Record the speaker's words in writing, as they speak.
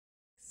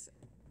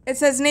It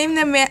says name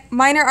the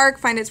minor arc,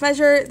 find its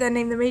measure, then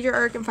name the major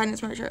arc and find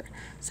its measure.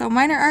 So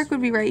minor arc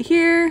would be right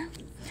here,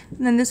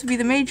 and then this would be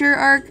the major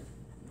arc.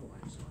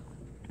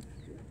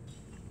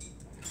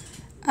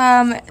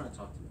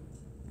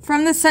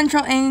 From the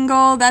central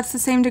angle, that's the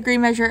same degree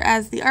measure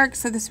as the arc,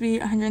 so this would be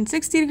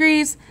 160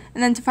 degrees.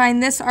 And then to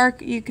find this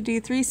arc, you could do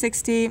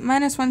 360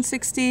 minus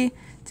 160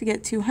 to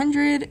get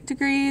 200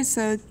 degrees,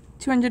 so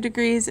 200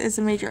 degrees is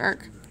the major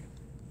arc.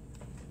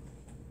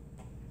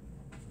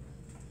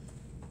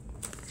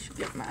 Should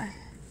get my...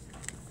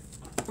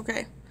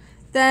 Okay.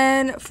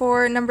 Then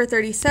for number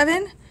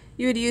 37,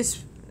 you would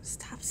use...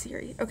 Stop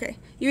Siri. Okay.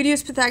 You would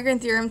use Pythagorean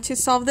theorem to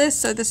solve this,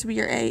 so this would be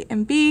your A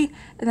and B,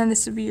 and then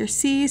this would be your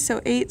C, so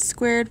 8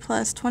 squared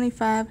plus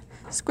 25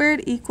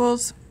 squared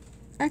equals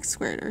x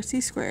squared, or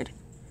C squared.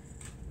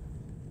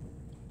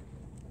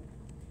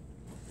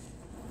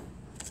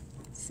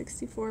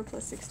 64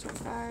 plus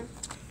 625.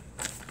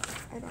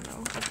 I don't know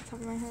off the top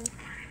of my head.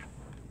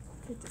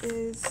 It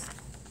is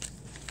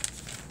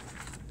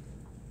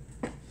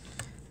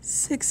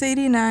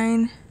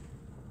 689.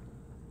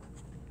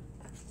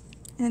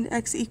 And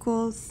x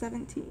equals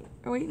 17.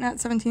 Oh wait,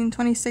 not 17,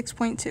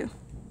 26.2.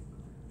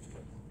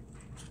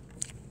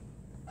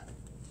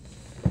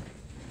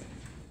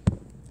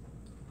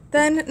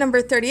 Then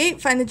number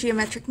 38, find the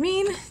geometric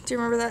mean. Do you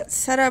remember that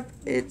setup?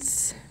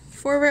 It's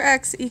 4 over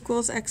x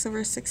equals x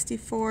over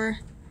 64.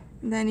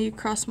 And then you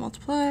cross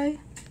multiply.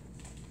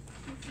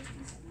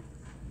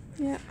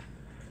 Yep.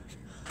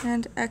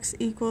 And x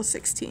equals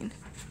 16.